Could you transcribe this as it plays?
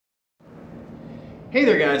Hey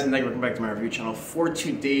there guys, and welcome back to my review channel for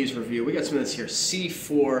today's review. We got some of this here,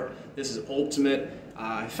 C4. This is Ultimate.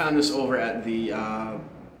 I found this over at the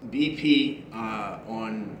BP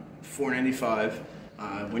on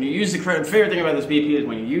 $4.95. When you use the credit, favorite thing about this BP is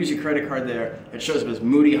when you use your credit card there, it shows up as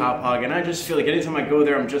Moody Hop Hog, and I just feel like anytime I go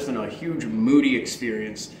there, I'm just in a huge Moody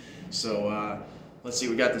experience. So let's see,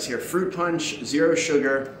 we got this here, Fruit Punch, 0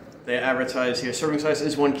 sugar. They advertise here, serving size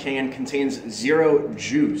is 1 can, contains 0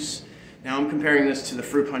 juice. Now I'm comparing this to the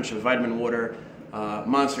Fruit Punch of Vitamin Water,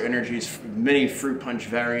 Monster Energy's many Fruit Punch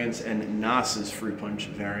variants, and NOS's Fruit Punch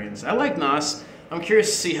variants. I like NOS. I'm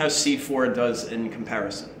curious to see how C4 does in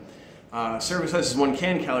comparison. Serving size is 1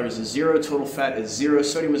 can, calories is 0, total fat is 0,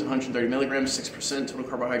 sodium is 130 milligrams, 6%, total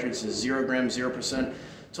carbohydrates is 0 grams, 0%,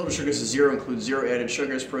 total sugars is 0, includes 0 added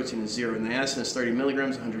sugars, protein is 0, and niacin is 30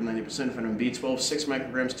 milligrams, 190%, vitamin B12, 6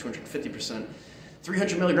 micrograms, 250%.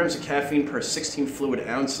 300 milligrams of caffeine per 16 fluid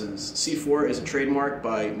ounces. C4 is a trademark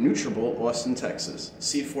by Nutribulk, Austin, Texas.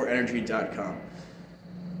 C4energy.com.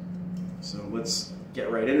 So let's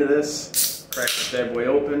get right into this. Crack this bad boy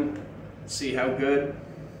open. See how good.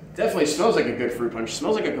 Definitely smells like a good fruit punch.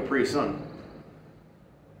 Smells like a Capri Sun.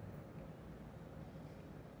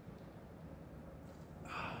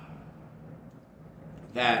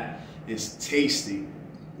 That is tasty.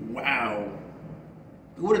 Wow.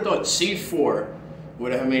 Who would have thought C4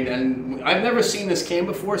 would have, and I've never seen this can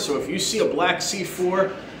before, so if you see a black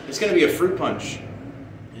C4, it's going to be a fruit punch.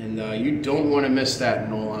 And you don't want to miss that,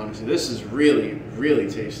 in all honesty. This is really, really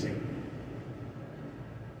tasty.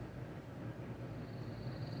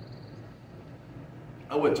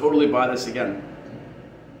 I would totally buy this again.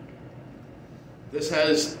 This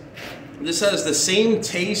has the same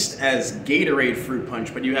taste as Gatorade Fruit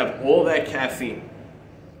Punch, but you have all that caffeine.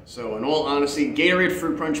 So in all honesty, Gatorade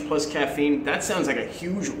Fruit Punch plus caffeine, that sounds like a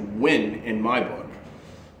huge win in my book.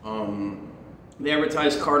 They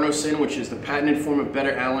advertise carnosine, which is the patented form of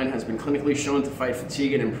beta-alanine, has been clinically shown to fight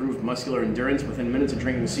fatigue and improve muscular endurance. Within minutes of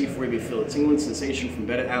drinking C4, you may feel a tingling sensation from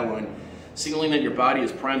beta-alanine, signaling that your body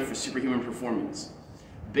is primed for superhuman performance.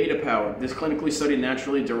 Beta Power, this clinically studied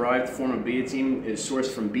naturally derived form of betaine is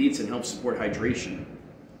sourced from beets and helps support hydration.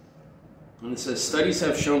 And it says, studies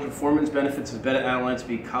have shown performance benefits of beta-alanine to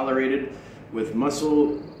be correlated with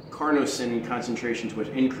muscle carnosine concentrations, which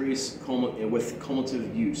increase with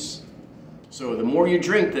cumulative use. So the more you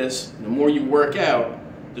drink this, the more you work out,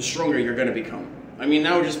 the stronger you're going to become. I mean,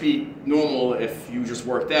 that would just be normal if you just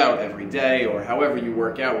worked out every day or however you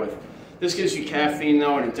work out with. This gives you caffeine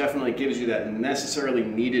though, and it definitely gives you that necessarily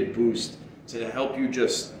needed boost to help you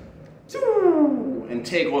just and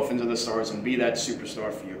take off into the stars and be that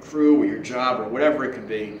superstar for your crew or your job or whatever it could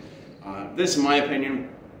be. This, in my opinion,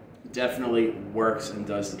 definitely works and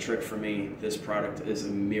does the trick for me. This product is a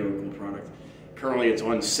miracle product. Currently, it's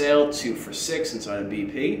on sale 2 for $6 inside of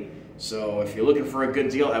BP. So if you're looking for a good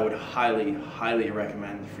deal, I would highly, highly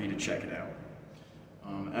recommend for you to check it out.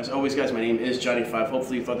 As always, guys, my name is Johnny5.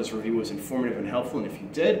 Hopefully you thought this review was informative and helpful, and if you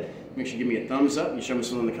did, make sure you give me a thumbs up. You show me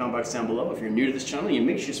something in the comment box down below. If you're new to this channel, you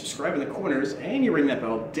make sure you subscribe in the corners, and you ring that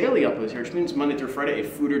bell. Daily uploads here, which means Monday through Friday, a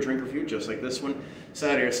food or drink review, just like this one.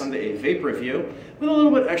 Saturday or Sunday, a vape review, with a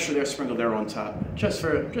little bit extra there sprinkled there on top, just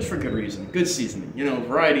for good reason, good seasoning. You know,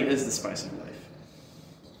 variety is the spice of life.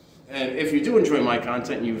 And if you do enjoy my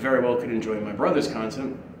content, you very well could enjoy my brother's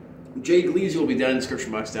content. Jay Gleazy will be down in the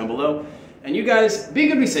description box down below. And you guys, be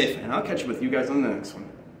good, be safe, and I'll catch up with you guys on the next one.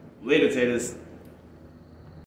 Later, taters.